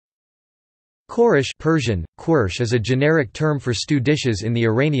Khoresh Persian, khoresh is a generic term for stew dishes in the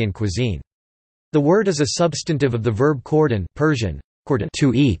Iranian cuisine. The word is a substantive of the verb khordan Persian,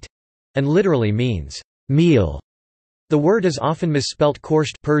 to eat, and literally means meal. The word is often misspelt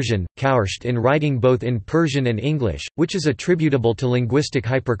khorsht Persian, kaursht in writing both in Persian and English, which is attributable to linguistic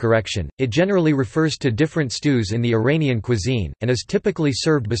hypercorrection. It generally refers to different stews in the Iranian cuisine, and is typically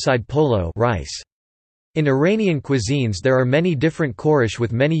served beside polo rice. In Iranian cuisines there are many different khoresh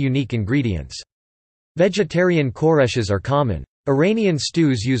with many unique ingredients. Vegetarian khoreshes are common. Iranian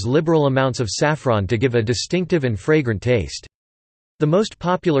stews use liberal amounts of saffron to give a distinctive and fragrant taste. The most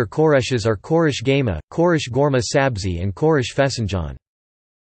popular khoreshes are khoresh gaima, khoresh ghorma sabzi and khoresh fesanjan.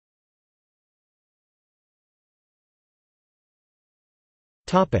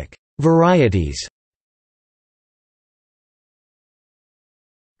 Varieties.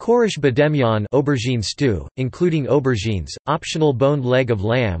 Khoresh bademyan aubergine stew, including aubergines, optional boned leg of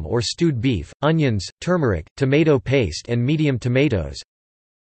lamb or stewed beef, onions, turmeric, tomato paste and medium tomatoes.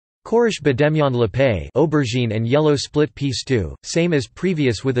 Khoresh bademyan lapay aubergine and yellow split pea stew, same as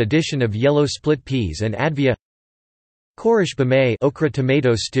previous with addition of yellow split peas and advia. Khoresh bamay okra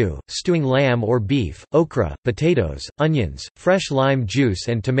tomato stew, stewing lamb or beef, okra, potatoes, onions, fresh lime juice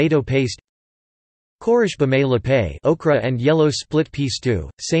and tomato paste. Khoresh bamay lapay okra and yellow split pea stew,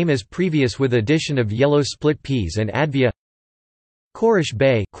 same as previous with addition of yellow split peas and advia. Khoresh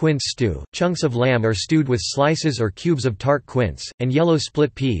bay quince stew, chunks of lamb are stewed with slices or cubes of tart quince, and yellow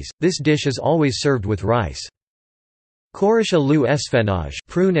split peas. This dish is always served with rice. Khoresh alu esfenage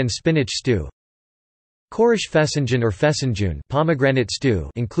prune and spinach stew. Khoresh fesanjan or fesanjun pomegranate stew,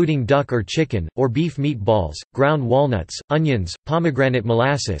 including duck or chicken, or beef meatballs, ground walnuts, onions, pomegranate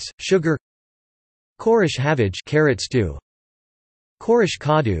molasses, sugar. Khoresh havage carrot stew. Khoresh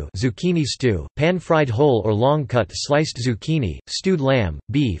kadu zucchini stew, pan-fried whole or long-cut sliced zucchini, stewed lamb,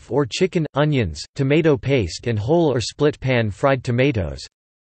 beef or chicken, onions, tomato paste and whole or split pan-fried tomatoes.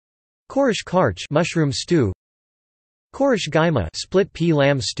 Khoresh karch mushroom stew. Khoresh gaima split pea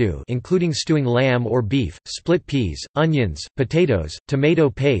lamb stew, including stewing lamb or beef, split peas, onions, potatoes,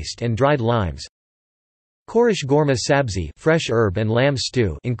 tomato paste and dried limes. Khoresh ghorma sabzi fresh herb and lamb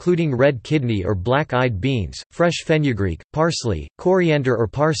stew, including red kidney or black-eyed beans, fresh fenugreek, parsley, coriander or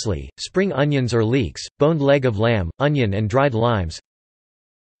parsley, spring onions or leeks, boned leg of lamb, onion and dried limes.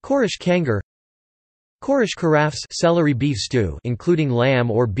 Khoresh kangar. Khoresh karafs celery beef stew, including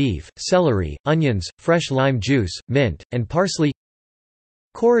lamb or beef, celery, onions, fresh lime juice, mint, and parsley.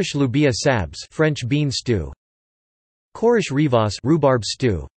 Khoresh lubia sabz French bean stew. Khoresh rivas rhubarb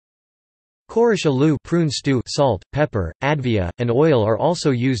stew. Khoresh alu prune stew, salt, pepper, advia, and oil are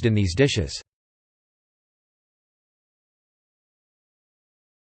also used in these dishes.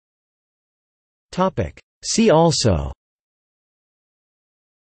 See also: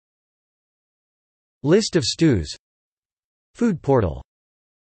 List of stews. Food portal.